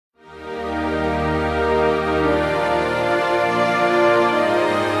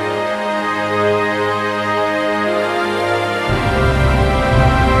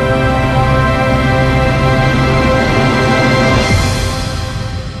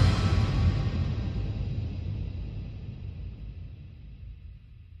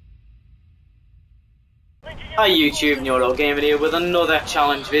Hi YouTube, NeuroGamer here with another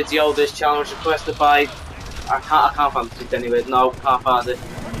challenge video. This challenge requested by I can't find the tweet anyway. No, can't find it.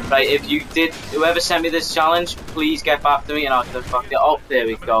 Right, if you did, whoever sent me this challenge, please get back to me and I'll get back to you. Oh, there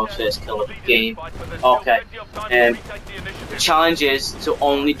we go. First kill of the game. Okay. The challenge is to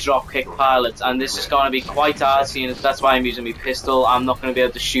only dropkick pilots, and this is going to be quite hard. Seeing as that's why I'm using my pistol. I'm not going to be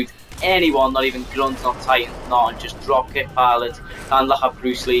able to shoot anyone, not even grunts, not titans, not, and just dropkick pilots and like a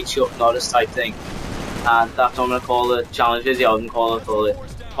Bruce Lee, Chuck Norris type thing. And that's what I'm going to call the challenge video. I'm going to call it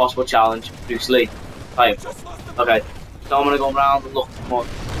Possible Challenge Bruce Lee. Right. Okay. So I'm going to go around and look for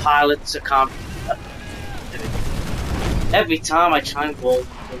pilots. I can't. Every time I try and go,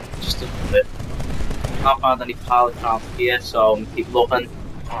 just a bit. Can't find any pilots around here, so I'm going to keep looking.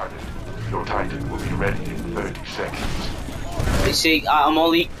 Pardon. Your Titan will be ready in 30 seconds. You see, I'm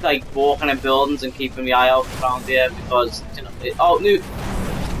only like walking in buildings and keeping my eye out around here because, you know, oh, no.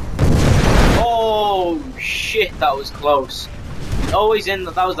 Oh shit, that was close. Always in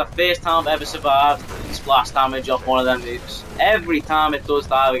that was the first time I've ever survived splash damage off one of them nukes. Every time it does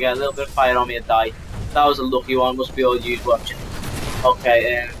that, I get a little bit of fire on me and die. That was a lucky one, must be all you watching.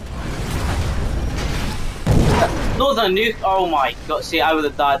 Okay, another nuke, oh my god, see, I would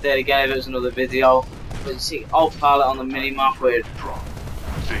have died there again if it was another video. But see, autopilot on the mini-map where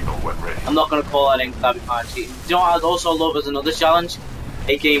I'm not going to call that in because that'd be kind of cheating. Do you know what I'd also love as another challenge?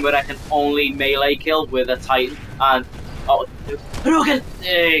 A game where I can only melee kill with a Titan and oh, broken.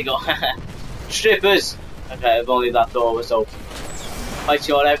 There you go. Strippers. Okay, if only that door was open. Make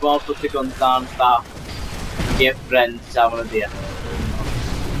sure everyone put the guns down. Start. Get friends having a beer.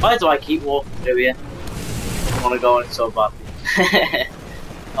 Why do I keep walking through here? I want to go in so badly.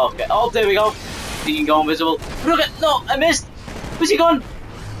 Okay. Oh, there we go. You can go invisible. Broken. No, I missed. Where's he gone?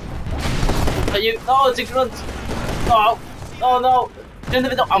 Are you? No, it's a grunt. Oh, oh no. I'm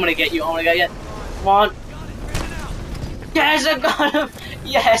gonna get you, I'm gonna get you. Come on. Yes, I got him!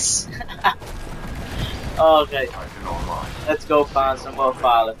 Yes! Okay. Let's go find some more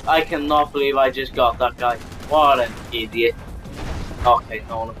pilots. I cannot believe I just got that guy. What an idiot. Okay,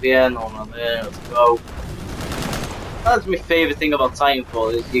 no one up here, no one on there, let's go. That's my favourite thing about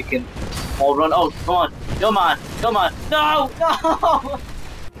Titanfall is you can all run. Oh, come on. Come on. Come on. No! No!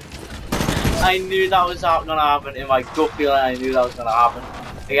 I knew that was gonna happen. In my gut feeling, I knew that was gonna happen.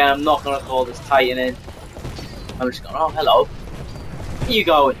 Again, I'm not gonna call this Titan in. I'm just going, oh, hello. Where you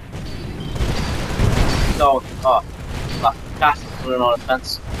going? Going. Oh, that cat running on a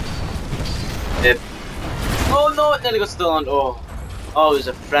fence. Oh no, it nearly got stolen. Oh, it was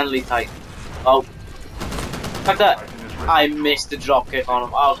a friendly Titan. Oh, like that. I missed the dropkick on him.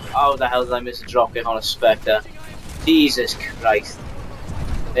 How the hell did I miss a dropkick on a Spectre? Jesus Christ.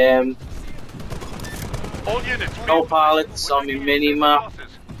 No pilots on my mini map.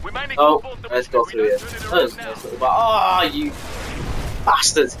 Oh, let's go through here. Oh, you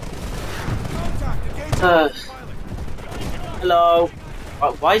bastard! Hello.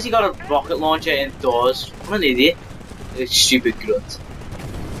 Why has he got a rocket launcher indoors? What an idiot! A stupid grunt.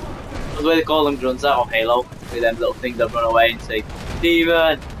 That's why they call them grunts out of Halo. With them little things that run away and say,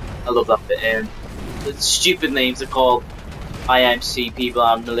 "Demon." I love that bit. The stupid names are called IMC people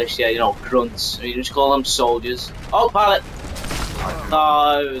and militia, you know, grunts. You just call them soldiers. Oh, pilot!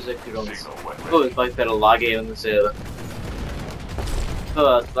 Oh, it was a grunt. Oh, it's quite a bit of laggy on the server.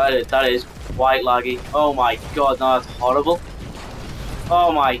 Oh, that is quite laggy. Oh my god, no, that's horrible.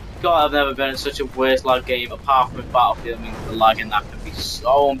 Oh my god, I've never been in such a worst lag game apart from Battlefield. I mean, the lag in that can be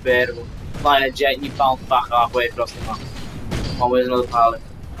so unbearable. Flying a jet and you bounce back halfway across the map. Come on, where's another pilot?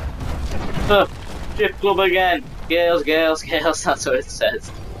 Strip club again. Girls, girls, girls, that's what it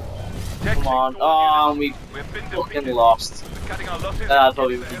says. Come on. Oh, we fucking lost. That'd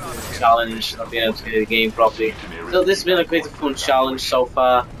probably be a challenge, not being able to do the game properly. So this has been a quite a fun challenge so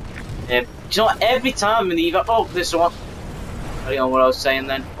far. Do you know what? Every time in the evac, oh, this one. I don't know what I was saying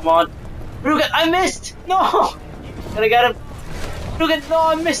then. Come on. Rugen, I missed! No! Can I get him? Rugen, no,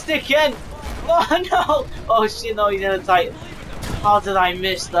 I missed it again! Oh no! Oh shit, no, he's in a Titan. How did I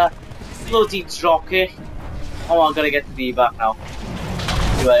miss that? Bloody dropkick. Oh, I'm gonna get to the evac now.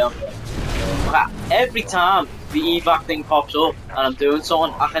 Anyway, every time the evac thing pops up and I'm doing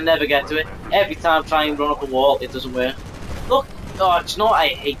something, I can never get to it. Every time I try and run up a wall, it doesn't work. Look, oh, do you know what? I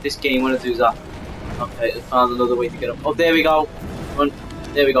hate this game when it does that. Okay, I found another way to get up. Oh, there we go. Run.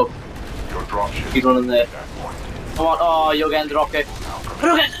 There we go. Keep running there. Come on. Oh, you're getting the dropkick.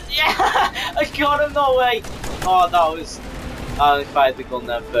 Yeah! I got him, no way! Oh, that was... I only fired the gun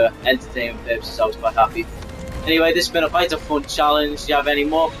there for entertainment purposes, I was quite happy. Anyway, this has been quite a fun challenge. If you have any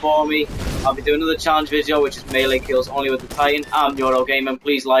more for me, I'll be doing another challenge video, which is melee kills only with the Titan. I'm NeuroGamer.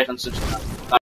 Please like and subscribe.